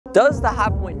Does the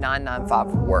Hi-Point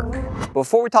 995 work?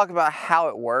 Before we talk about how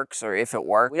it works or if it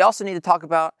works, we also need to talk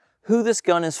about who this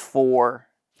gun is for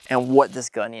and what this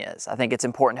gun is. I think it's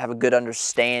important to have a good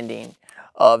understanding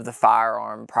of the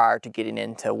firearm prior to getting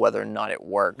into whether or not it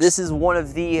works. This is one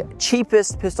of the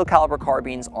cheapest pistol caliber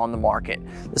carbines on the market.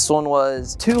 This one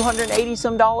was $280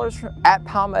 some at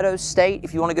Palmetto State.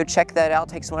 If you want to go check that out,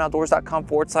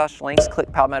 takesomeoutdoors.com/links,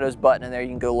 click Palmetto's button and there you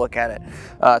can go look at it.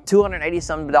 $280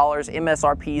 some,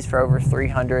 MSRPs for over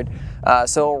 $300,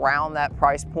 so around that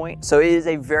price point. So it is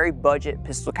a very budget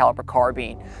pistol caliber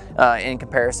carbine in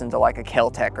comparison to like a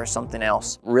Kel-Tec or something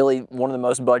else. Really one of the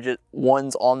most budget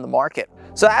ones on the market.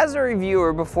 So as a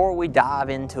reviewer, before we dive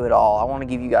into it all, I want to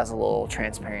give you guys a little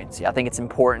transparency. I think it's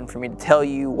important for me to tell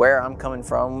you where I'm coming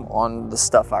from on the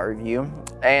stuff I review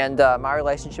and my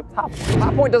relationship with Hi-Point.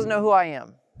 Hi-Point doesn't know who I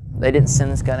am. They didn't send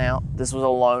this gun out. This was a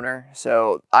loaner,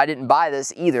 so I didn't buy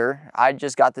this either. I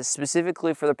just got this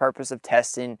specifically for the purpose of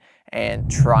testing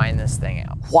and trying this thing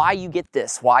out. Why you get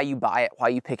this, why you buy it, why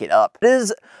you pick it up. It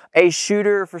is a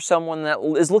shooter for someone that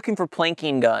is looking for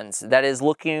plinking guns, that is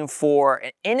looking for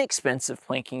an inexpensive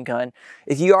plinking gun.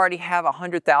 If you already have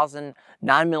 100,000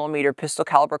 9mm pistol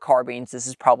caliber carbines, this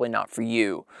is probably not for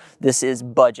you. This is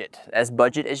budget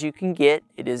as you can get.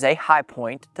 It is a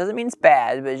Hi-Point. Doesn't mean it's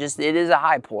bad, but it is a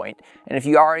Hi-Point. And if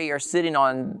you already are sitting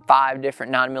on 5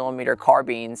 different 9mm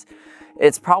carbines,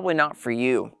 it's probably not for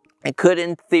you. It could,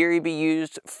 in theory, be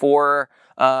used for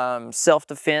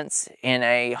self-defense in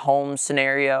a home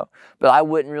scenario, but I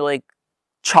wouldn't really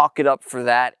chalk it up for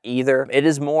that either. It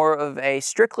is more of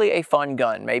strictly a fun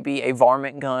gun, maybe a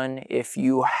varmint gun if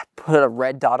you put a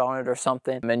red dot on it or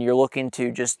something and you're looking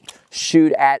to just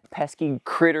shoot at pesky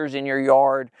critters in your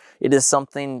yard. It is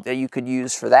something that you could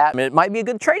use for that. I mean, it might be a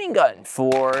good training gun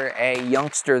for a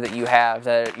youngster that you have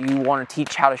that you want to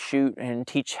teach how to shoot and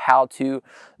teach how to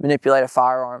manipulate a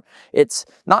firearm. It's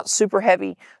not super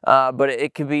heavy, but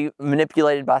it could be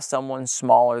manipulated by someone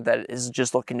smaller that is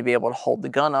just looking to be able to hold the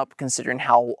gun up, considering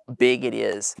how big it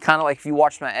is. Kind of like if you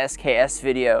watched my SKS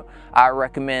video, I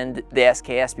recommend the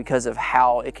SKS because of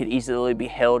how it could easily be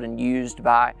held and used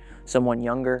by someone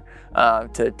younger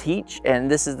to teach, and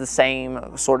this is the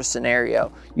same sort of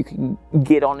scenario. You can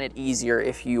get on it easier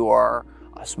if you are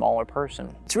a smaller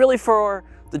person. It's really for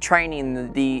the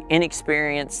training, the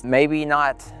inexperienced, maybe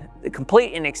not the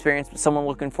complete inexperience, but someone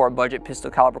looking for a budget pistol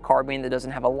caliber carbine that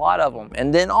doesn't have a lot of them.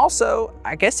 And then also,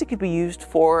 I guess it could be used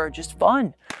for just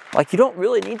fun. Like, you don't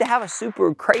really need to have a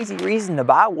super crazy reason to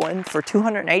buy one for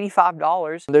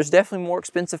 $285. There's definitely more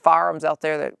expensive firearms out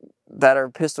there that are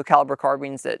pistol caliber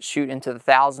carbines that shoot into the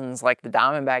thousands, like the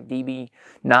Diamondback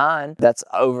DB9. That's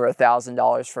over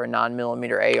 $1,000 for a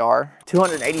 9mm AR.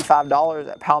 $285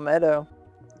 at Palmetto.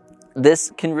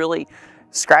 This can really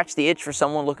scratch the itch for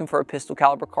someone looking for a pistol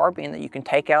caliber carbine that you can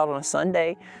take out on a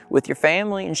Sunday with your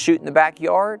family and shoot in the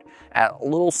backyard at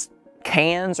little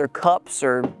cans or cups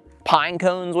or pine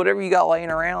cones, whatever you got laying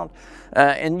around.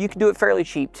 And you can do it fairly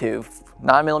cheap too.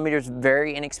 9mm is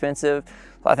very inexpensive.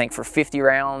 I think for 50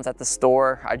 rounds at the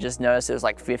store, I just noticed it was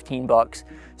like 15 bucks.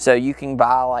 So you can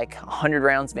buy like 100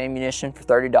 rounds of ammunition for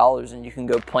 $30 and you can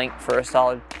go plink for a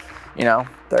solid,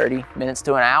 30 minutes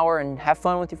to an hour and have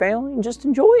fun with your family and just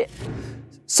enjoy it.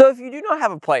 So if you do not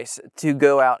have a place to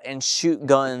go out and shoot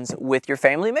guns with your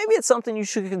family, maybe it's something you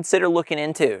should consider looking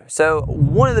into. So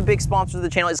one of the big sponsors of the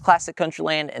channel is Classic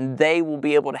Countryland, and they will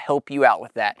be able to help you out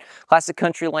with that. Classic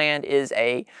Countryland is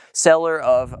a seller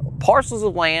of parcels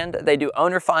of land. They do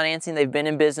owner financing. They've been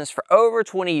in business for over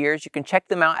 20 years. You can check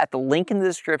them out at the link in the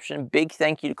description. Big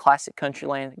thank you to Classic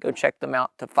Countryland. Go check them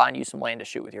out to find you some land to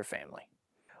shoot with your family.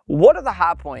 What are the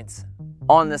high points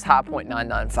on this Hi-Point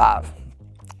 995?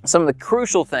 Some of the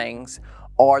crucial things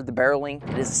are the barrel length.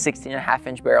 It is a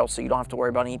 16.5-inch barrel, so you don't have to worry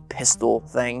about any pistol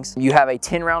things. You have a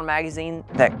 10-round magazine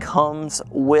that comes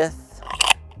with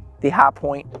the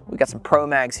Hi-Point. We got some Pro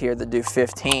Mags here that do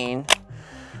 15,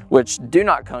 which do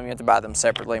not come. You have to buy them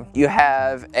separately. You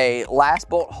have a last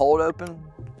bolt hold open.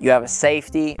 You have a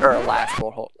safety, or a last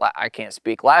bolt hold, I can't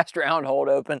speak, last round hold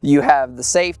open. You have the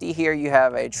safety here, you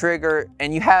have a trigger,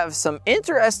 and you have some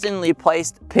interestingly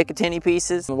placed Picatinny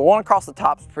pieces. The one across the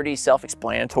top is pretty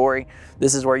self-explanatory.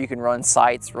 This is where you can run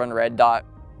sights, run red dot,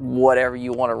 whatever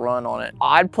you want to run on it.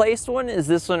 Odd placed one is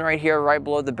this one right here, right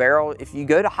below the barrel. If you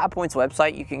go to Hi-Point's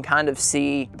website, you can kind of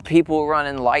see people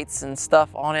running lights and stuff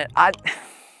on it. I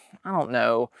don't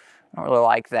know. I don't really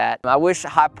like that. I wish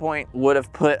Hi-Point would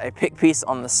have put a pick piece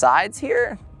on the sides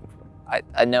here.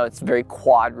 I know it's very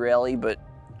quad raily, but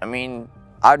I mean,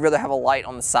 I'd rather have a light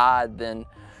on the side than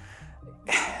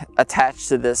attached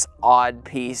to this odd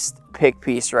piece, pick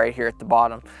piece right here at the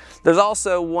bottom. There's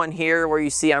also one here where you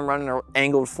see I'm running an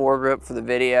angled foregrip for the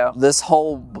video. This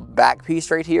whole back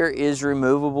piece right here is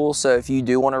removable, so if you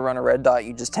do want to run a red dot,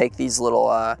 you just take these little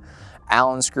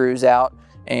Allen screws out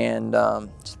and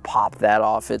just pop that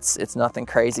off. It's nothing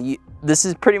crazy. This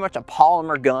is pretty much a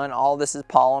polymer gun. All this is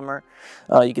polymer.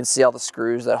 You can see all the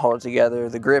screws that hold it together.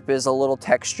 The grip is a little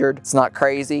textured. It's not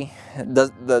crazy.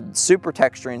 The super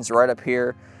texturing is right up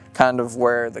here, kind of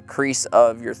where the crease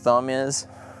of your thumb is.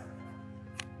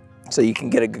 So you can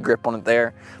get a good grip on it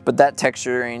there. But that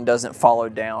texturing doesn't follow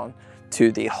down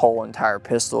to the whole entire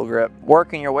pistol grip.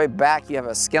 Working your way back, you have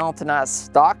a skeletonized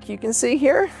stock you can see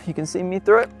here. You can see me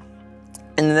through it.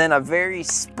 And then a very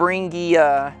springy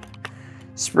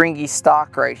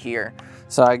stock right here.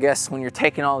 So I guess when you're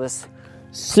taking all this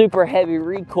super heavy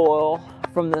recoil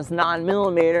from this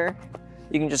 9mm,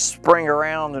 you can just spring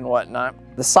around and whatnot.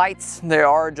 The sights, they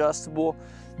are adjustable.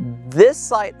 This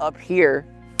sight up here,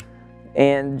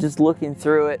 and just looking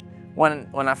through it, when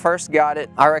I first got it,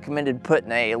 I recommended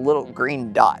putting a little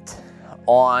green dot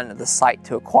on the sight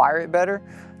to acquire it better,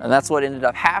 and that's what ended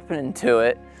up happening to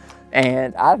it.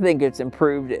 And I think it's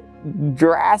improved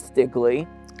drastically.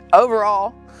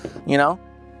 Overall, you know,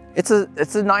 it's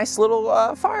a nice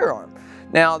little firearm.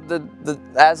 Now,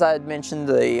 as I had mentioned,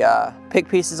 the pick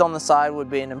pieces on the side would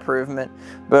be an improvement,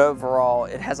 but overall,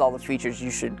 it has all the features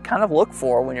you should kind of look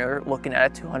for when you're looking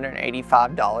at a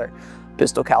 $285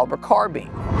 pistol caliber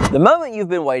carbine. The moment you've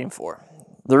been waiting for,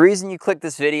 the reason you clicked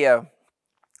this video: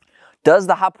 does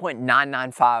the Hi-Point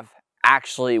 995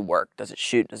 actually work? Does it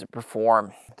shoot? Does it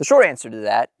perform? The short answer to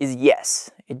that is yes,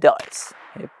 it does.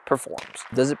 It performs.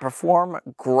 Does it perform?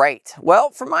 Great. Well,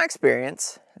 from my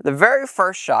experience, the very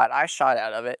first shot I shot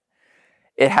out of it,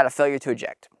 it had a failure to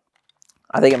eject.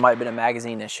 I think it might have been a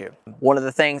magazine issue. One of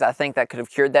the things I think that could have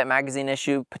cured that magazine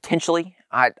issue, potentially,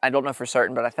 I don't know for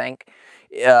certain, but I think,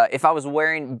 if I was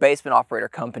wearing Basement Operator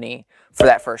Company for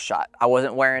that first shot. I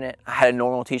wasn't wearing it. I had a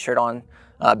normal t-shirt on.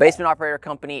 Basement Operator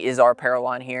Company is our apparel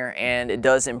line here, and it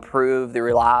does improve the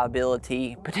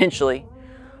reliability, potentially,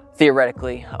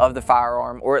 theoretically, of the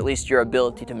firearm, or at least your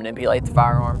ability to manipulate the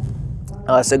firearm.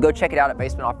 So go check it out at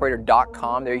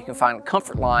basementoperator.com. There you can find a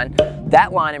comfort line.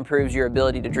 That line improves your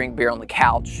ability to drink beer on the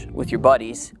couch with your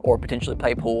buddies or potentially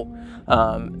play pool.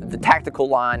 The tactical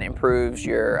line improves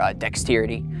your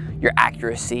dexterity, your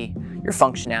accuracy, your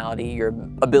functionality, your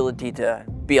ability to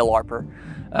be a LARPer.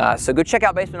 So go check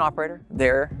out Basement Operator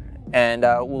there, and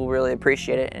we'll really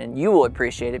appreciate it, and you will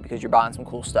appreciate it because you're buying some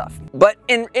cool stuff. But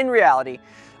in reality,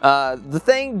 the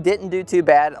thing didn't do too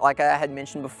bad. Like I had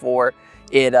mentioned before,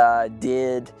 it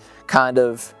did kind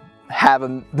of have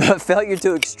a failure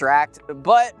to extract,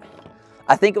 but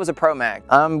I think it was a Pro Mag.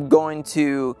 I'm going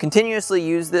to continuously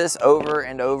use this over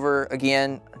and over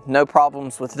again. No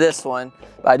problems with this one,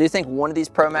 but I do think one of these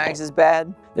Pro Mags is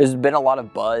bad. There's been a lot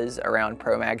of buzz around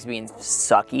Pro Mags being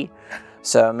sucky,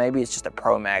 so maybe it's just a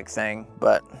Pro Mag thing,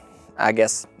 but I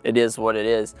guess it is what it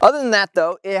is. Other than that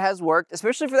though, it has worked,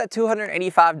 especially for that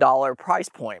 $285 price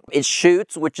point. It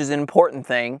shoots, which is an important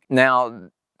thing. Now,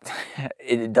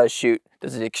 it does shoot.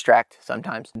 Does it extract?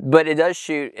 Sometimes. But it does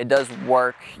shoot. It does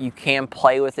work. You can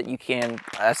play with it. You can,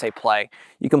 I say play,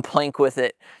 you can plink with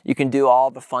it. You can do all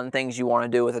the fun things you want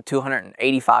to do with a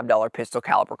 $285 pistol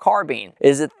caliber carbine.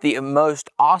 Is it the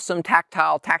most awesome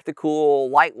tactile,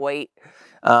 tactical, lightweight,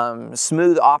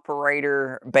 smooth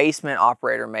operator, basement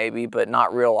operator maybe, but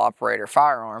not real operator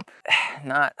firearm?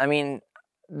 Not, I mean,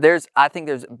 I think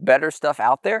there's better stuff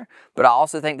out there, but I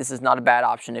also think this is not a bad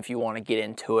option if you want to get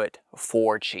into it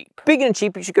for cheap. Speaking of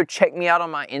cheap, you should go check me out on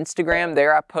my Instagram.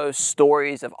 There I post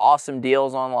stories of awesome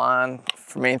deals online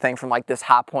from anything from like this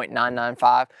Hi-Point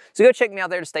 995. So go check me out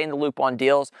there to stay in the loop on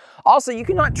deals. Also, you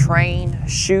cannot train,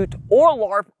 shoot, or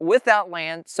LARP without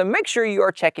land, so make sure you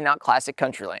are checking out Classic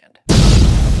Countryland.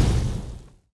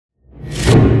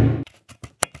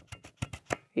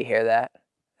 You hear that?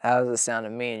 That was the sound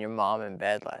of me and your mom in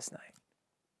bed last night.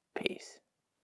 Peace.